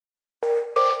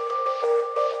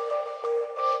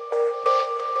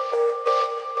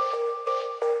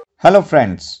Hello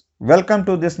friends, welcome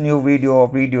to this new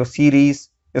video series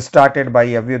started by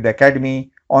Avyud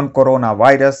Academy on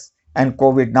coronavirus and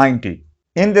COVID-19.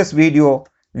 In this video,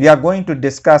 we are going to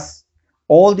discuss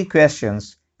all the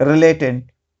questions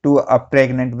related to a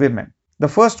pregnant woman. The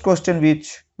first question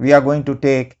which we are going to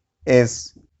take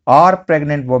is, are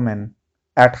pregnant women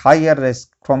at higher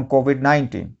risk from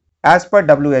COVID-19? As per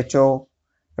WHO,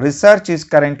 research is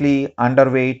currently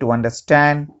underway to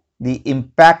understand the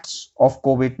impacts of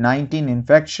COVID-19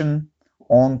 infection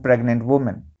on pregnant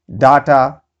women.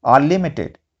 Data are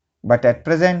limited, but at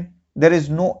present there is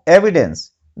no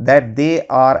evidence that they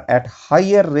are at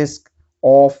higher risk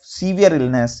of severe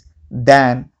illness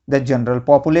than the general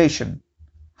population.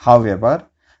 However,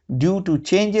 due to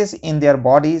changes in their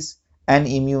bodies and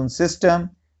immune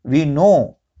system, we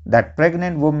know that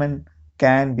pregnant women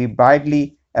can be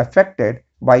badly affected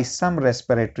by some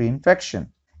respiratory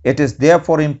infection. It is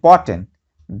therefore important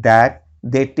that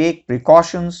they take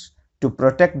precautions to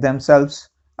protect themselves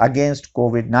against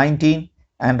COVID-19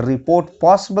 and report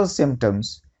possible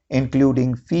symptoms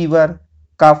including fever,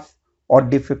 cough, or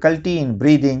difficulty in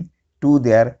breathing to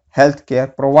their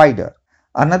healthcare provider.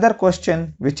 Another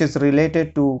question which is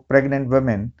related to pregnant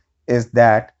women is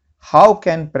that how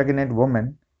can pregnant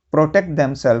women protect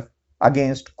themselves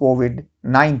against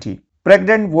COVID-19?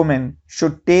 Pregnant women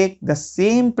should take the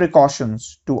same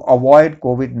precautions to avoid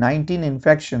COVID-19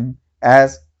 infection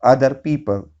as other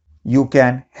people. You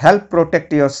can help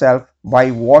protect yourself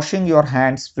by washing your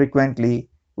hands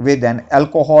frequently with an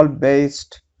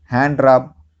alcohol-based hand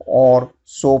rub or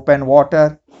soap and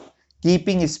water,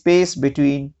 keeping space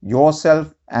between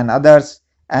yourself and others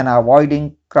and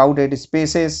avoiding crowded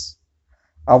spaces,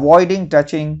 avoiding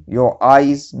touching your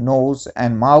eyes, nose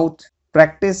and mouth,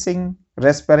 practicing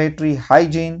respiratory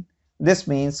hygiene. This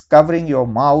means covering your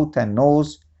mouth and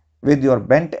nose with your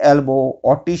bent elbow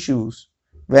or tissues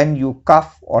when you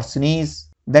cough or sneeze,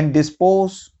 then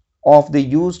dispose of the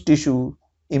used tissue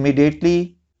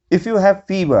immediately. If you have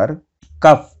fever,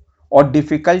 cough or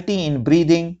difficulty in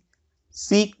breathing,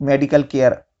 seek medical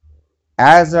care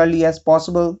as early as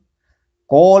possible.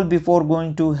 Call before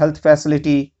going to health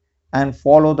facility and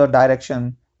follow the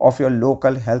direction of your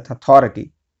local health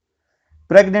authority.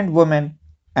 Pregnant women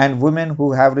and women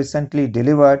who have recently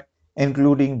delivered,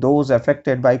 including those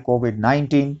affected by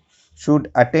COVID-19, should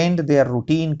attend their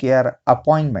routine care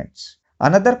appointments.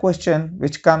 Another question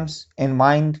which comes in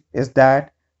mind is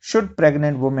that should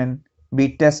pregnant women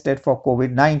be tested for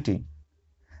COVID-19?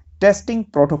 Testing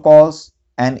protocols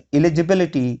and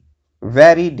eligibility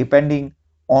vary depending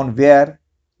on where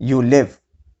you live.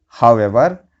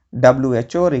 However,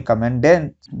 WHO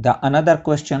recommends another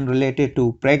question related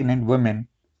to pregnant women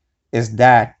is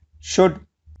that should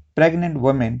pregnant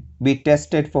women be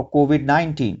tested for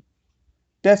COVID-19?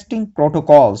 Testing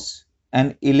protocols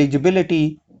and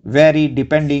eligibility vary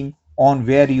depending on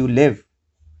where you live.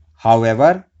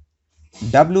 However,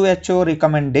 WHO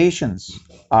recommendations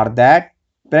are that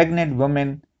pregnant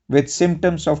women with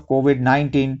symptoms of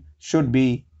COVID-19 should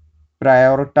be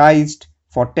prioritized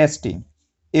for testing.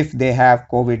 If they have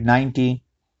COVID-19,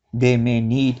 they may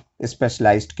need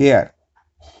specialized care.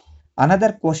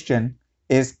 Another question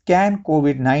is, can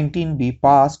COVID-19 be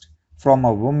passed from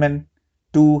a woman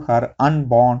to her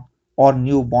unborn or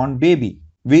newborn baby?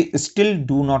 We still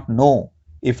do not know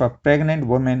if a pregnant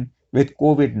woman with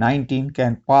COVID-19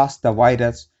 can pass the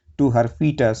virus to her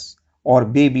fetus or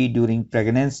baby during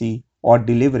pregnancy or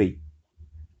delivery.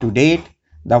 To date,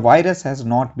 the virus has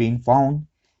not been found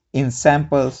in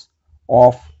samples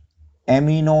of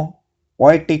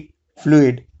amniotic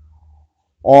fluid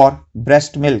or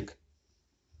breast milk.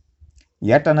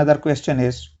 Yet another question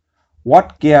is,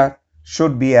 what care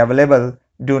should be available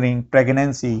during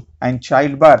pregnancy and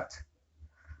childbirth?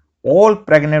 All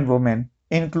pregnant women,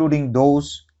 including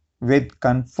those with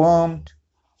confirmed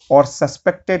or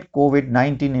suspected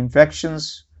COVID-19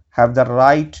 infections, have the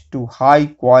right to high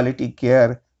quality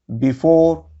care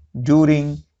before,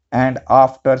 during, and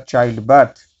after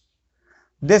childbirth.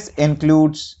 This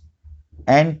includes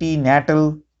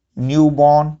antenatal,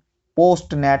 newborn,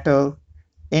 postnatal,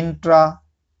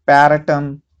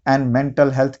 intrapartum, and mental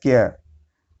health care.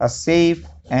 A safe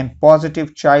and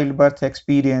positive childbirth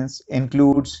experience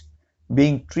includes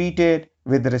being treated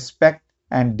with respect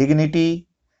and dignity,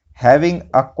 having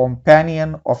a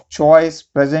companion of choice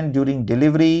present during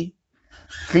delivery,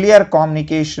 clear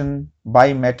communication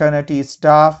by maternity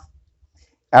staff,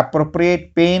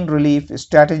 appropriate pain relief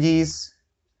strategies,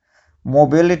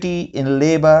 mobility in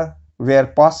labor where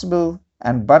possible,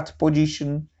 and birth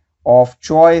position of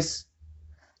choice.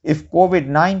 If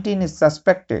COVID-19 is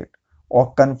suspected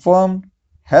or confirmed,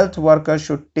 Health workers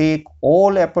should take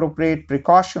all appropriate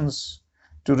precautions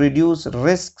to reduce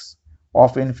risks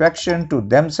of infection to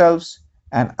themselves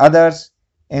and others,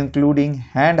 including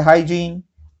hand hygiene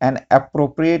and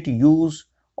appropriate use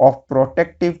of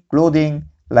protective clothing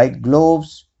like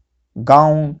gloves,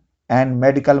 gown, and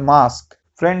medical mask.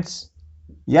 Friends,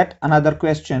 yet another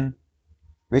question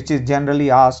which is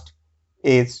generally asked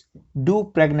is,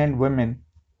 do pregnant women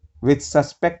with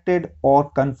suspected or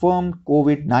confirmed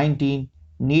COVID-19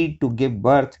 need to give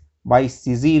birth by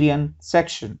caesarean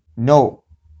section? No.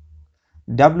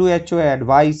 WHO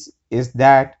advice is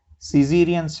that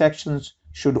caesarean sections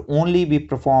should only be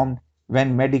performed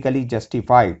when medically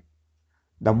justified.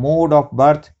 The mode of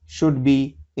birth should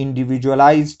be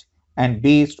individualized and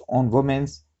based on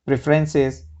women's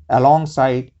preferences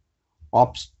alongside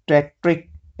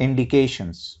obstetric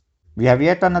indications. We have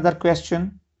yet another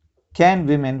question. Can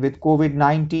women with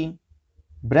COVID-19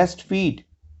 breastfeed?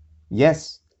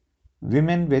 Yes,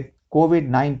 women with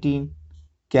COVID-19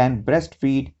 can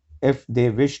breastfeed if they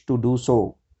wish to do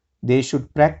so. They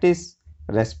should practice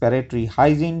respiratory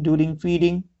hygiene during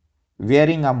feeding,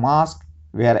 wearing a mask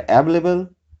where available,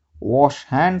 wash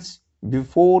hands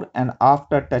before and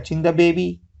after touching the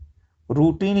baby,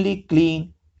 routinely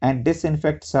clean and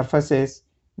disinfect surfaces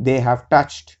they have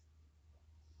touched.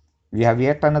 We have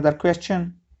yet another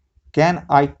question. Can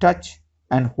I touch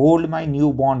and hold my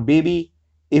newborn baby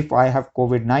if I have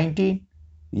COVID-19?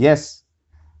 Yes.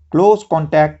 Close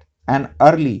contact and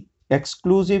early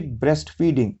exclusive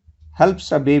breastfeeding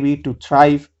helps a baby to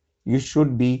thrive. You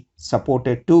should be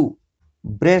supported too.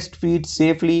 Breastfeed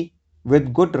safely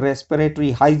with good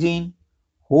respiratory hygiene.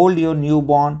 Hold your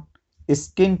newborn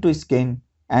skin to skin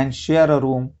and share a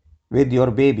room with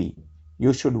your baby.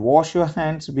 You should wash your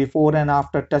hands before and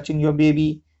after touching your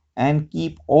baby and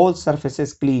keep all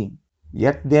surfaces clean.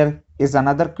 Yet there is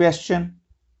another question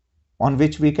on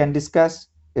which we can discuss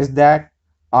is that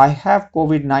I have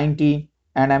COVID-19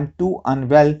 and am too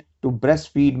unwell to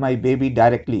breastfeed my baby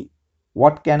directly.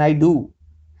 What can I do?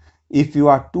 If you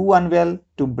are too unwell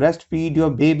to breastfeed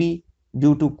your baby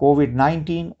due to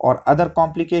COVID-19 or other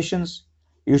complications,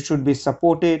 you should be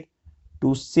supported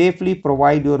to safely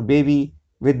provide your baby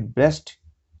with breast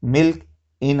milk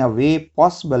in a way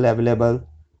possible available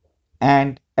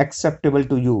and acceptable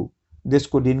to you. This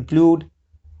could include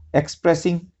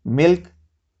expressing milk,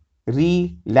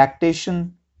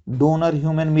 relactation, donor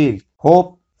human milk.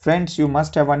 Hope friends you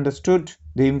must have understood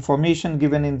the information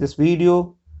given in this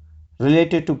video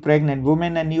related to pregnant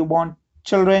women and newborn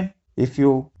children. If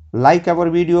you like our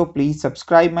video, please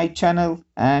subscribe my channel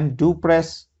and do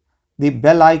press the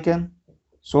bell icon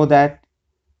so that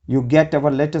you get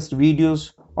our latest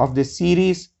videos of this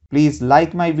series. Please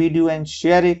like my video and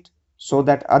share it so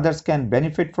that others can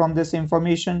benefit from this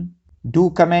information.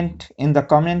 Do comment in the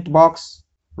comment box.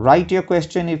 Write your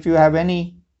question if you have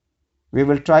any. We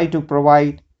will try to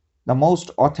provide the most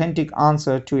authentic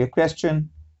answer to your question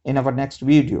in our next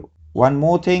video. One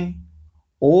more thing,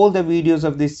 all the videos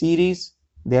of this series,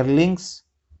 their links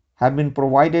have been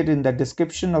provided in the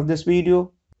description of this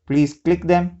video. Please click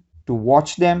them to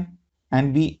watch them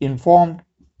and be informed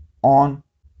on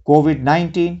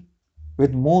COVID-19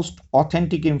 with most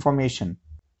authentic information.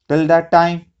 Till that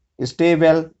time, stay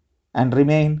well and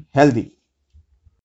remain healthy.